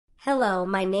Hello,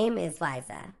 my name is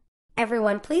Liza.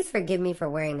 Everyone, please forgive me for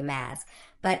wearing the mask,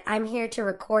 but I'm here to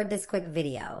record this quick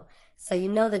video so you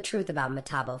know the truth about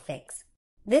METABOFIX.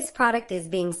 This product is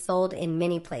being sold in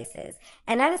many places,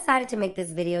 and I decided to make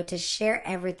this video to share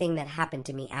everything that happened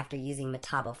to me after using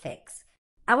METABOFIX.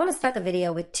 I want to start the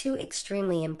video with two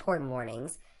extremely important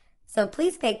warnings, so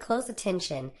please pay close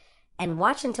attention and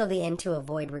watch until the end to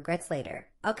avoid regrets later,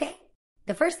 okay?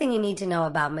 The first thing you need to know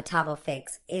about METABOFIX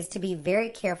is to be very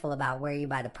careful about where you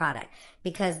buy the product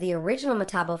because the original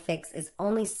METABOFIX is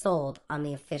only sold on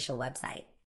the official website.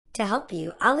 To help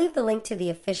you, I'll leave the link to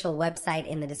the official website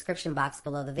in the description box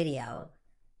below the video.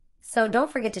 So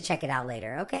don't forget to check it out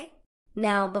later, okay?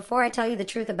 Now, before I tell you the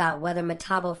truth about whether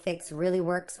METABOFIX really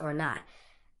works or not,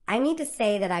 I need to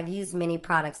say that I've used many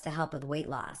products to help with weight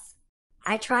loss.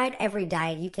 I tried every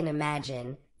diet you can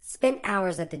imagine, spent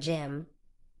hours at the gym,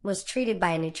 was treated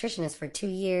by a nutritionist for 2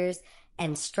 years,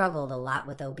 and struggled a lot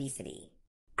with obesity.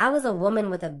 I was a woman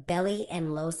with a belly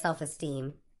and low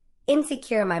self-esteem,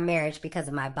 insecure in my marriage because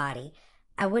of my body.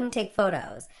 I wouldn't take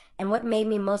photos, and what made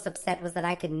me most upset was that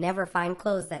I could never find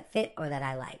clothes that fit or that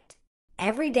I liked.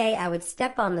 Every day I would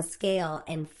step on the scale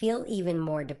and feel even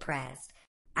more depressed.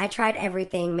 I tried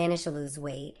everything, managed to lose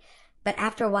weight, but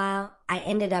after a while, I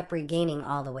ended up regaining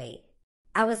all the weight.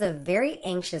 I was a very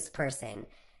anxious person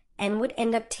and would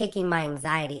end up taking my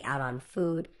anxiety out on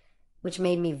food, which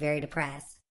made me very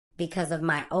depressed. Because of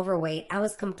my overweight, I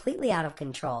was completely out of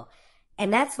control,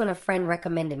 and that's when a friend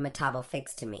recommended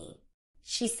METABOFIX to me.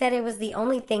 She said it was the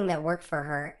only thing that worked for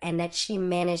her and that she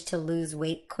managed to lose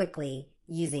weight quickly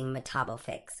using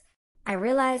METABOFIX. I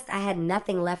realized I had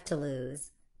nothing left to lose,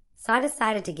 so I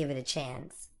decided to give it a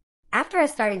chance. After I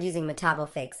started using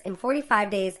METABOFIX, in 45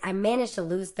 days, I managed to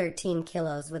lose 13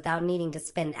 kilos without needing to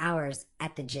spend hours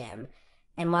at the gym,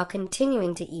 and while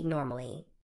continuing to eat normally.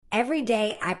 Every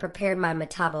day, I prepared my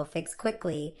METABOFIX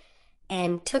quickly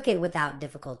and took it without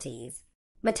difficulties.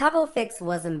 METABOFIX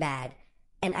wasn't bad,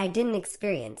 and I didn't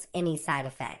experience any side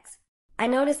effects. I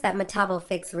noticed that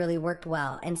METABOFIX really worked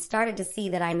well and started to see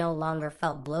that I no longer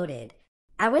felt bloated.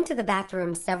 I went to the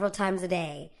bathroom several times a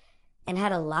day and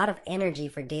had a lot of energy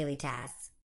for daily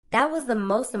tasks. That was the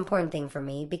most important thing for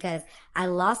me because I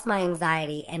lost my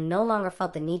anxiety and no longer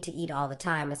felt the need to eat all the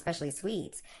time, especially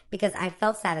sweets, because I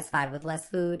felt satisfied with less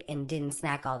food and didn't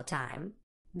snack all the time.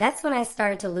 That's when I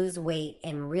started to lose weight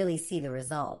and really see the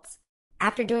results.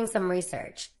 After doing some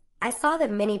research, I saw that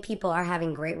many people are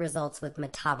having great results with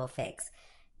METABOFIX,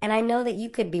 and I know that you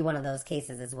could be one of those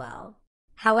cases as well.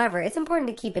 However, it's important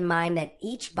to keep in mind that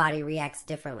each body reacts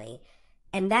differently,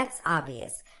 and that's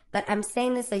obvious, but I'm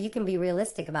saying this so you can be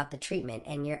realistic about the treatment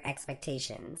and your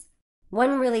expectations.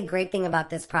 One really great thing about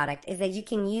this product is that you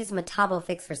can use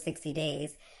METABOFIX for 60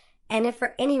 days, and if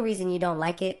for any reason you don't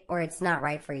like it or it's not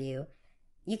right for you,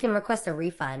 you can request a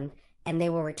refund and they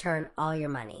will return all your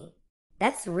money.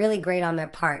 That's really great on their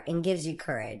part and gives you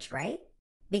courage, right?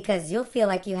 Because you'll feel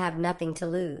like you have nothing to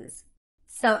lose.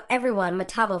 So everyone,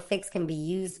 METABOFIX can be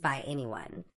used by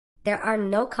anyone. There are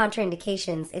no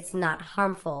contraindications, it's not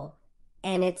harmful,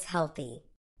 and it's healthy.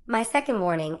 My second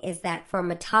warning is that for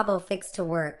METABOFIX to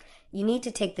work, you need to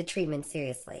take the treatment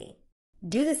seriously.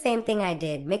 Do the same thing I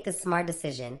did, make the smart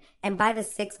decision, and buy the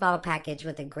 6-bottle package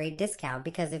with a great discount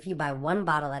because if you buy 1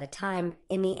 bottle at a time,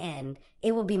 in the end,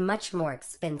 it will be much more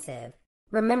expensive.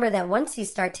 Remember that once you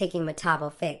start taking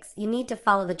METABOFIX, you need to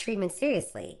follow the treatment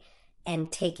seriously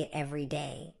and take it every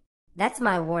day. That's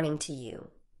my warning to you.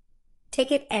 Take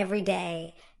it every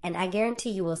day, and I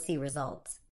guarantee you will see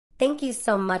results. Thank you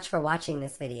so much for watching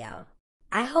this video.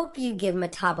 I hope you give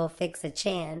METABOFIX a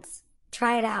chance,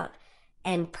 try it out,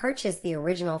 and purchase the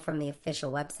original from the official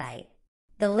website.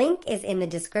 The link is in the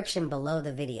description below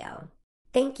the video.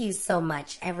 Thank you so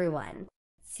much, everyone.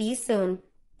 See you soon,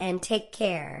 and take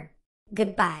care.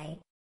 Goodbye.